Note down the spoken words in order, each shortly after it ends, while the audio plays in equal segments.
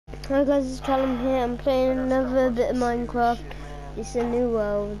Hi guys, it's Callum here. I'm playing another bit of Minecraft. It's a new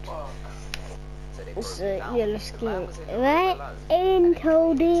world. So yeah, let's get right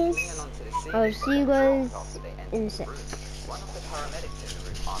into this. I'll see you guys in a sec.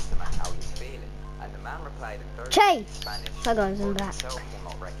 Chase! Hi guys, I'm back.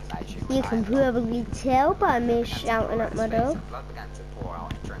 You can probably tell by me shouting at my dog.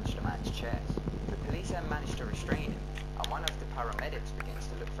 Then managed to restrain him, and one of the paramedics begins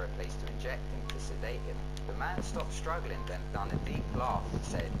to look for a place to inject him to sedate him. The man stopped struggling, then done a deep laugh and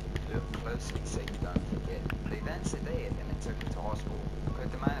said, "Look closely so you don't forget." They then sedated him and took him to hospital.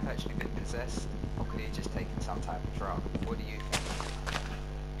 Could the man have actually been possessed, or could he have just taken some type of drug? What do you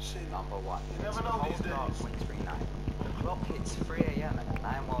think? Number 1. It's a cold, dark, wintry night. The clock hits 3 AM and a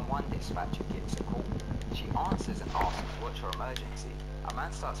 911 dispatcher gives a call. She answers and asks what's your emergency. A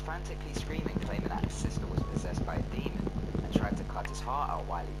man starts frantically screaming, claiming that his sister was possessed by a demon and tried to cut his heart out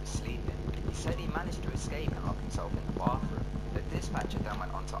while he was sleeping. He said he managed to escape and lock himself in the bathroom. The dispatcher then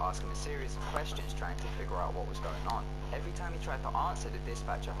went on to ask him a series of questions trying to figure out what was going on. Every time he tried to answer, the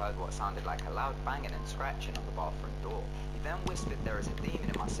dispatcher heard what sounded like a loud banging and scratching on the bathroom door. He then whispered, "There is a demon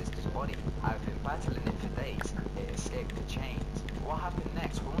in my sister's body. I've been battling it for days. It escaped the chains." What happened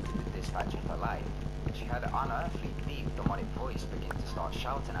next haunted the dispatcher for life. She had an unearthly, deep, demonic voice begin to start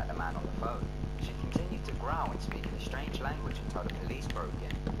shouting at the man on the phone. She continued to growl and speak in a strange language until the police broke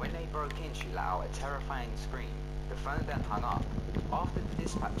in. When they broke in, she let out a terrifying scream. The phone then hung up. After the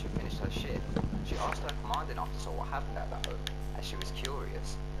dispatcher finished her shift, she asked her commanding officer what happened at the home, as she was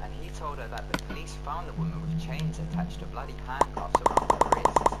curious, and he told her that the police found the woman with chains attached to bloody handcuffs around her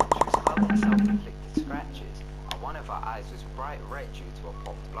wrists. She was covered in self-inflicted scratches, and one of her eyes was bright red due to a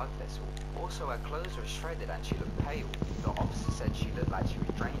popped blood vessel. Also, her clothes were shredded and she looked pale. The officer said she looked like she was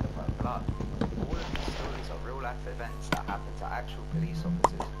drained of her blood. All of these stories are real-life events that happened to actual police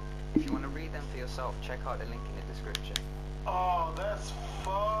officers. If you want to read them for yourself, check out the link in the description. Oh, that's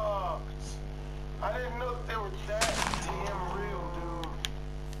fucked. I didn't know that they were that damn real, dude.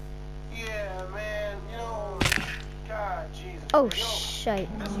 Yeah, man, you know, God, Jesus. Oh, yo,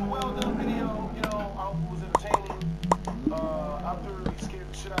 shit. This is a well-done video, you know, I was entertaining. I thoroughly scared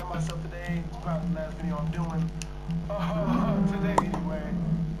the shit out of myself today. It's probably the last video I'm doing. Today, anyway.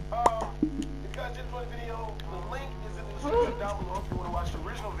 If you guys did enjoy the video, the link is in the description down below if you want to watch the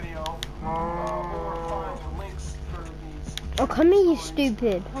original video. Or find the links for these. Oh, come here, you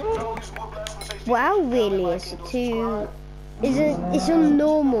stupid. Wow, really? It's too... It's on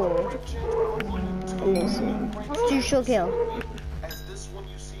normal. It's too short kill. As this one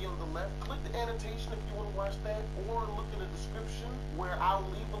you see on the left, click the annotation if you want to watch that, or look in the description where I'll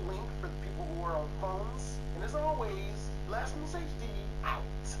leave a link for the people who are on phones. And as always, Letsplay HD out.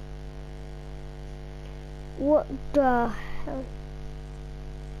 What the hell?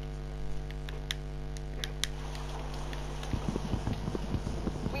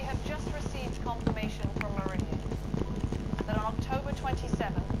 We have just received confirmation from Meridian that on October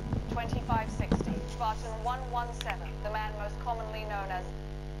 27, 2560, Spartan 117, the man most commonly known as...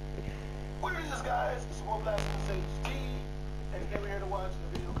 What is this, guys? This is Letsplay HD, and we're here to watch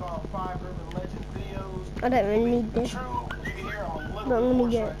a video called 5 Urban Legend Videos. I don't really need this. True, you can hear I'm a But little I'm gonna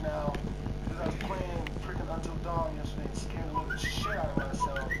hoarse get... right now, because I was playing freaking Until Dawn yesterday and scared the living shit out of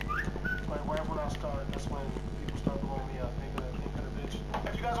myself. Like, right when I started, that's when people start blowing me up. Think of that bitch.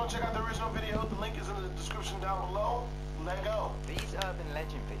 If you guys want to check out the original video, the link is in the description down below. Let go. These urban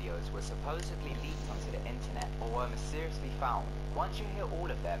legend videos were supposedly leaked onto the internet or were mysteriously found. Once you hear all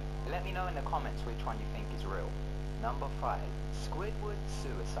of them, let me know in the comments which one you think is real. Number 5. Squidward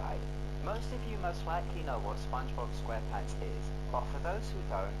suicide. Most of you most likely know what SpongeBob SquarePants is, but for those who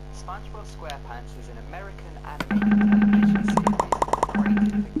don't, SpongeBob SquarePants is an American animated television series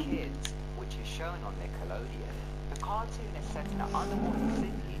created for kids, which is shown on Nickelodeon. The cartoon is set in an underwater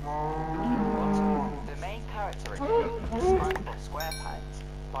city, Bikini Bottom. The main character in it is SpongeBob SquarePants,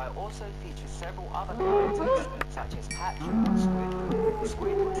 but it also features several other characters, such as Patrick and Squidward.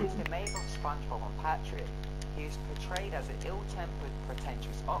 Squidward is the mate of SpongeBob and Patrick. He is portrayed as an ill-tempered,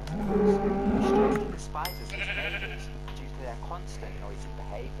 pretentious octopus who strongly despises his neighbors due to their constant noisy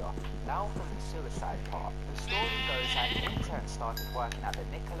behavior. Now from the suicide part. The story goes that an intern started working at the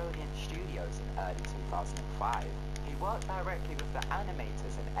Nickelodeon studios in early 2005. He worked directly with the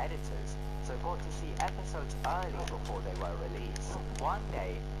animators and editors, so got to see episodes early before they were released. One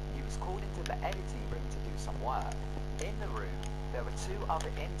day, he was called into the editing room to do some work. In the room, there were 2 other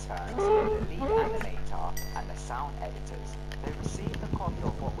interns, the lead animator and the sound editors. They received a copy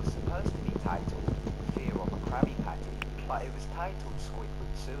of what was supposed to be titled Fear of a Krabby Patty, but it was titled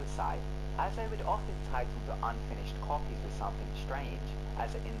Squidward Suicide. As they would often title the unfinished copies with something strange,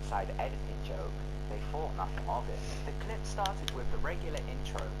 as an inside editing joke, they thought nothing of it. The clip started with the regular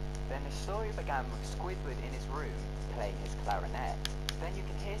intro, then the story began with Squidward in his room playing his clarinet. Then you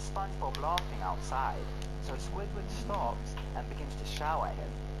can hear SpongeBob laughing outside, so Squidward stops and begins to shout at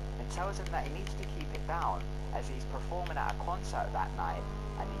him and tells him that he needs to keep it down as he's performing at a concert that night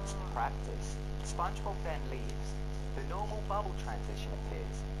and needs to practice. SpongeBob then leaves. The normal bubble transition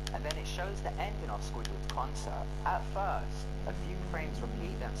appears, and then it shows the ending of Squidward's concert. At first, a few frames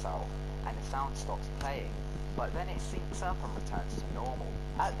repeat themselves and the sound stops playing, but then it syncs up and returns to normal.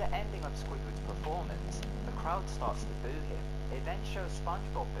 At the ending of Squidward's performance, the crowd starts to boo him. It then shows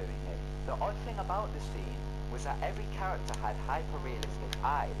SpongeBob booing him. The odd thing about the scene was that every character had hyper-realistic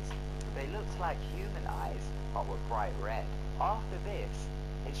eyes. They looked like human eyes, but were bright red. After this,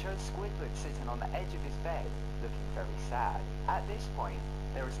 it shows Squidward sitting on the edge of his bed, looking very sad. At this point,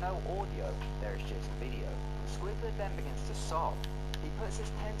 there is no audio, there is just video. Squidward then begins to sob. He puts his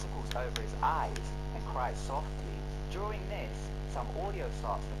tentacles over his eyes and cries softly. During this, some audio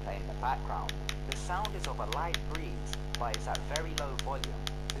starts to play in the background. The sound is of a light breeze, but is at very low volume.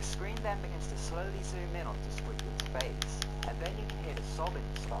 The screen then begins to slowly zoom in onto Squidward's face, and then you can hear the sobbing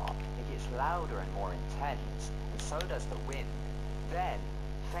start. It gets louder and more intense, and so does the wind. Then,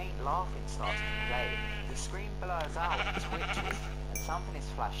 faint laughing starts to play. The screen blurs out and twitches, and something is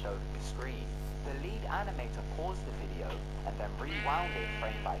flashed over the screen. The lead animator paused the video and then rewound it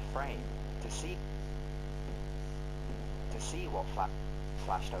frame by frame to see what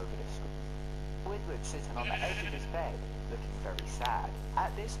flashed over the screen. Squidward sitting on the edge of his bed, looking very sad.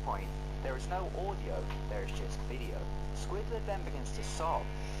 At this point, there is no audio, there is just video. Squidward then begins to sob.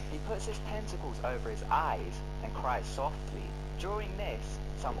 He puts his tentacles over his eyes and cries softly. During this,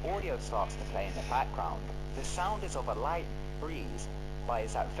 some audio starts to play in the background. The sound is of a light breeze, but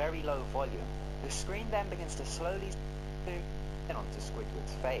is at very low volume. The screen then begins to slowly zoom in onto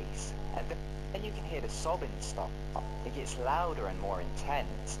Squidward's face, and then you can hear the sobbing stop. It gets louder and more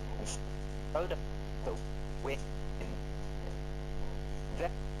intense, and so does the wind.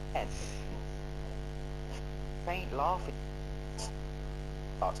 Then, faint laughing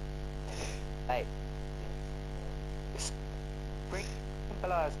starts to play. The screen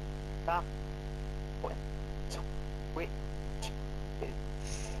blurs up and twitches.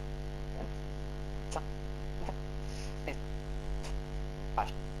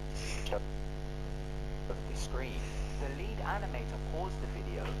 The screen. The lead animator paused the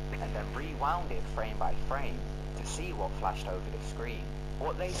video and then rewound it frame by frame to see what flashed over the screen.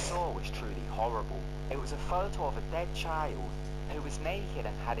 What they saw was truly horrible. It was a photo of a dead child who was naked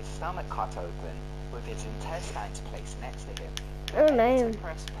and had his stomach cut open with his intestines placed next to him. Oh no.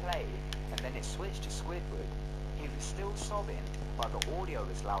 Pressed play and then it switched to Squidward. He was still sobbing, but the audio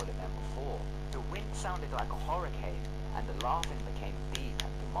was louder than before. The wind sounded like a hurricane and the laughing became deep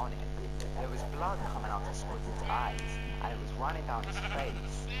and demonic. There was blood coming out of Squidward's eyes, and it was running down his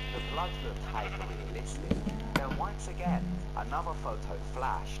face. The blood looked hyper-realistic. Then once again, another photo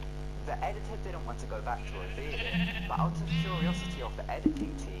flashed. The editor didn't want to go back to reveal it, but out of curiosity of the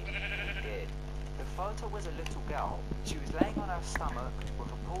editing team, he did. The photo was a little girl. She was laying on her stomach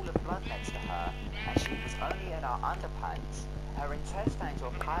with a pool of blood next to her, and she was only in her underpants. Her intestines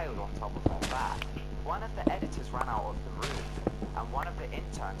were piled on top of her back. One of the editors ran out of the room, and one of the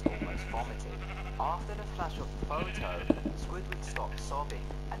interns almost vomited. After the flash of the photo, Squidward stopped sobbing,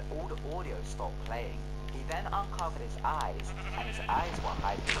 and all the audio stopped playing. He then uncovered his eyes, and his eyes were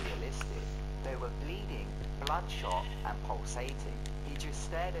hyper-realistic. They were bleeding, bloodshot, and pulsating. He just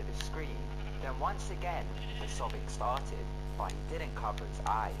stared at the screen. Then once again, the sobbing started, but he didn't cover his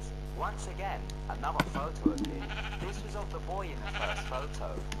eyes. Once again, another photo appeared. This was of the boy in the first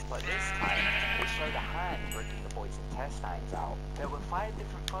photo, but this time, it showed a hand ripping the boy's intestines out. There were 5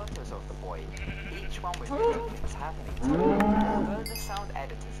 different photos of the boy, each one with different things happening to him. Although the sound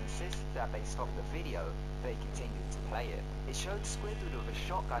editors insisted that they stop the video, they continued to play it. It showed Squidward with a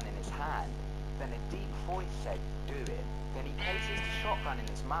shotgun in his hand, then a deep voice said, "Do it." Then he places the shotgun in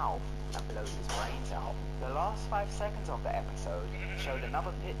his mouth and blows his brains out. The last 5 seconds of the episode showed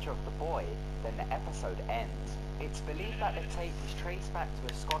another picture of the boy, then the episode ends. It's believed that the tape was traced back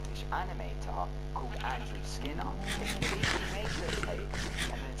to a Scottish animator called Andrew Skinner. It's believed he made the tape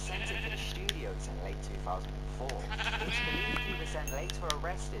and then sent it to the studios in late 2004. It's believed he was then later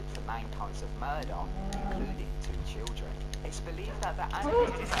arrested for 9 counts of murder, including 2 children. It's believed that the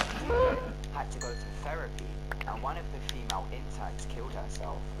animators had to go to therapy, and one of the female interns killed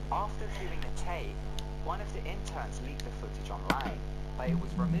herself. After viewing the tape, one of the interns leaked the footage online, but it was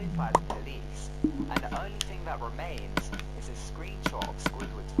removed by the police, and the only thing that remains is a screenshot of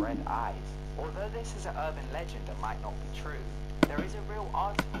Squidward's red eyes. Although this is an urban legend and might not be true, There is a real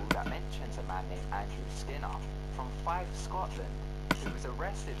article that mentions a man named Andrew Skinner from Fife, Scotland, who was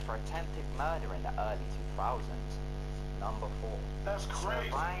arrested for attempted murder in the early 2000s. Number 4. That's crazy.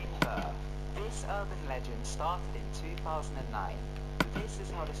 Sir Ryan Burr. This urban legend started in 2009. This is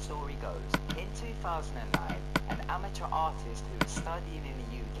how the story goes. In 2009, an amateur artist who was studying in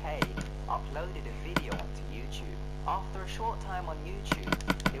the UK uploaded a video onto YouTube. After a short time on YouTube,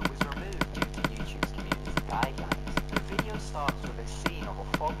 it was removed due to YouTube's community guidelines. The video starts with a scene of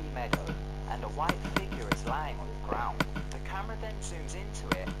a foggy meadow and a white figure is lying on the ground. The camera then zooms into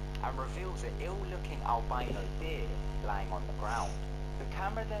it and reveals an ill-looking albino deer lying on the ground. The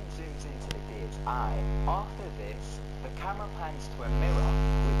camera then zooms into the deer's eye. After this, the camera pans to a mirror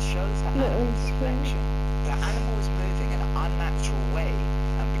which shows the animal's reflection. The animal is moving in an unnatural way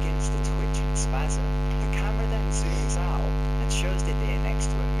and begins to twitch and spasm. The camera then zooms out and shows the deer next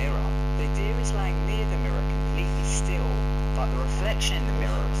to a mirror. The deer is lying near the mirror completely still, but the reflection in the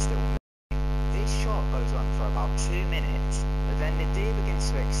mirror is still moving. This shot goes on for about 2 minutes, but then the deer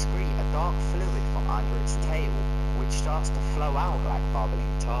begins to excrete a dark fluid from under its tail, which starts to flow out like bubbling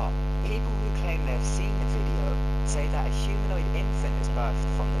tar. People who claim they have seen the video say that a humanoid infant is birthed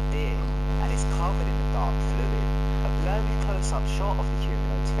from the deer and is covered in the dark fluid. A blurry close-up shot of the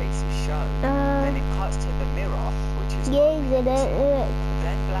humanoid's face is shown, then it cuts to the mirror, which is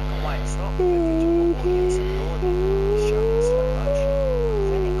then black and white stock footage of the audience applauding is shown in slow motion.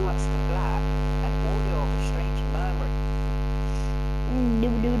 Then it cuts to black and audio of a strange murmuring.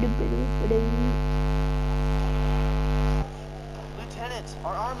 Lieutenant,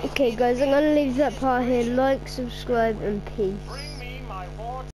 our army. Okay guys, I'm gonna leave that part here. Like, subscribe and peace.